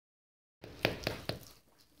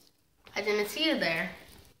I didn't see you there.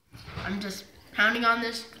 I'm just pounding on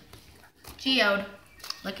this geode,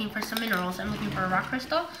 looking for some minerals. I'm looking for a rock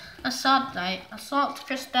crystal, a sodite, a salt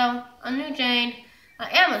crystal, a new jade, an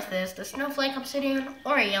amethyst, a snowflake obsidian,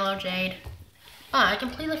 or a yellow jade. Oh, I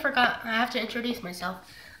completely forgot. I have to introduce myself.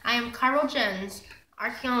 I am Carl Jens,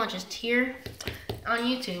 archaeologist here on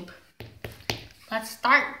YouTube. Let's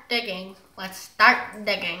start digging. Let's start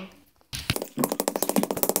digging.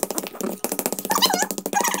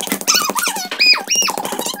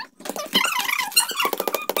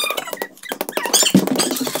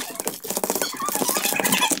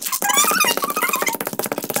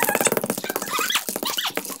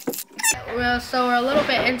 Well, so we're a little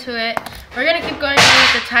bit into it. We're gonna keep going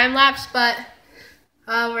on with the time lapse, but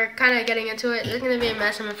we're kind of getting into it. There's gonna be a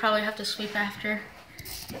mess, and we'll probably have to sweep after.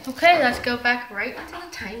 Okay, let's go back right into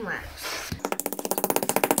the time lapse.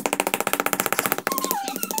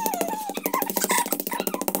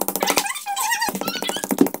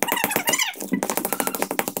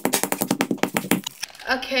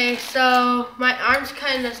 Okay, so my arm's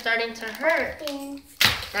kind of starting to hurt.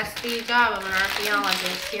 That's the job of an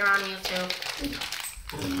archaeologist here on YouTube.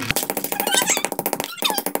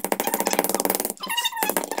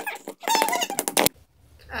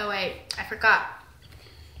 Oh wait, I forgot.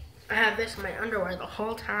 I have this in my underwear the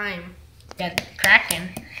whole time. Get cracking.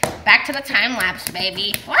 Back to the time lapse,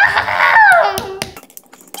 baby. Woo!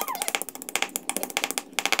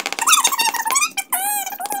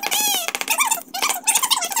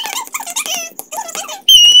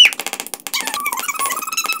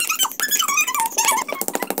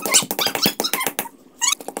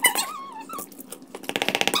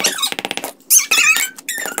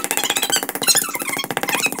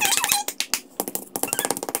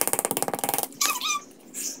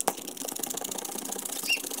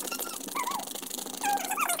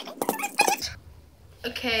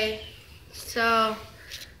 Okay, so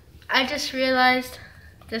I just realized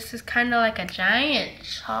this is kind of like a giant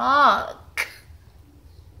chalk.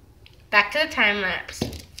 Back to the time lapse.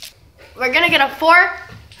 We're gonna get a fork.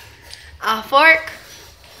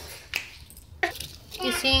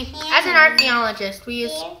 You see, as an archaeologist, we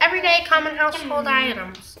use everyday common household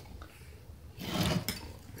items.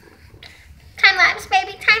 Time lapse,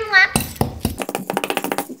 baby, time lapse.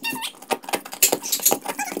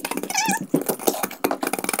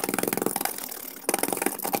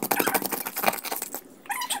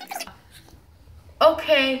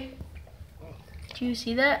 Okay, do you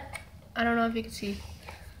see that? I don't know if you can see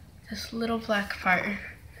this little black part.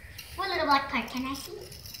 What little black part can I see?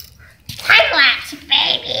 Time lapse,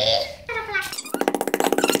 baby! Little black.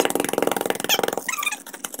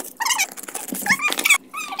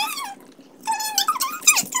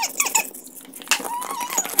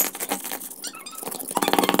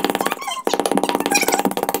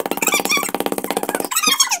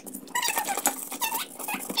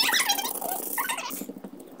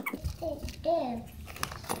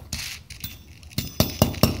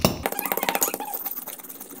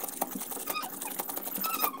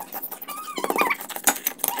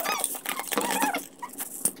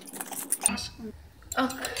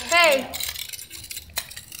 Okay,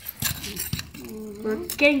 we're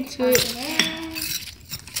getting to it.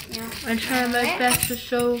 I'm trying my best to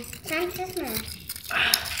show. Time to smash.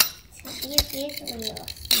 So see if these real.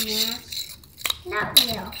 Smash. Not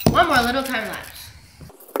real. One more little time lapse.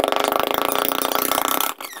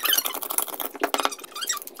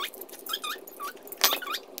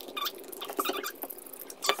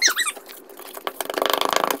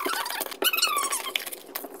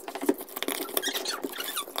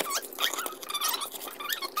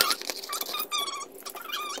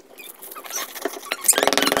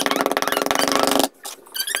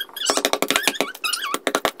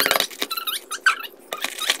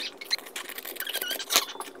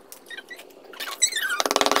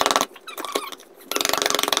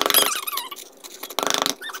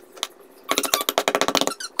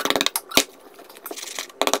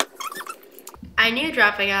 I knew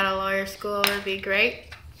dropping out of lawyer school would be great.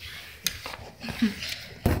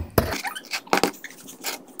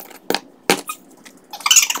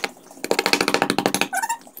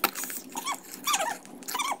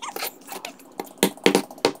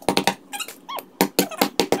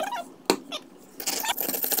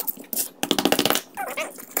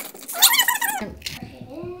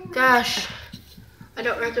 Gosh, I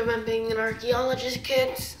don't recommend being an archaeologist,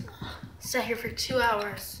 kids. Sat here for 2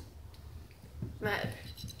 hours. But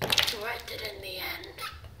worth it in the end.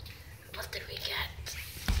 What did we get?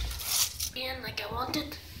 And like I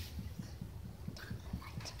wanted.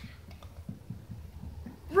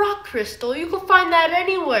 Rock crystal, you can find that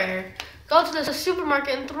anywhere. Go to the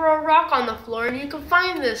supermarket and throw a rock on the floor and you can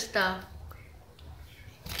find this stuff.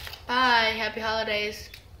 Bye. Happy holidays.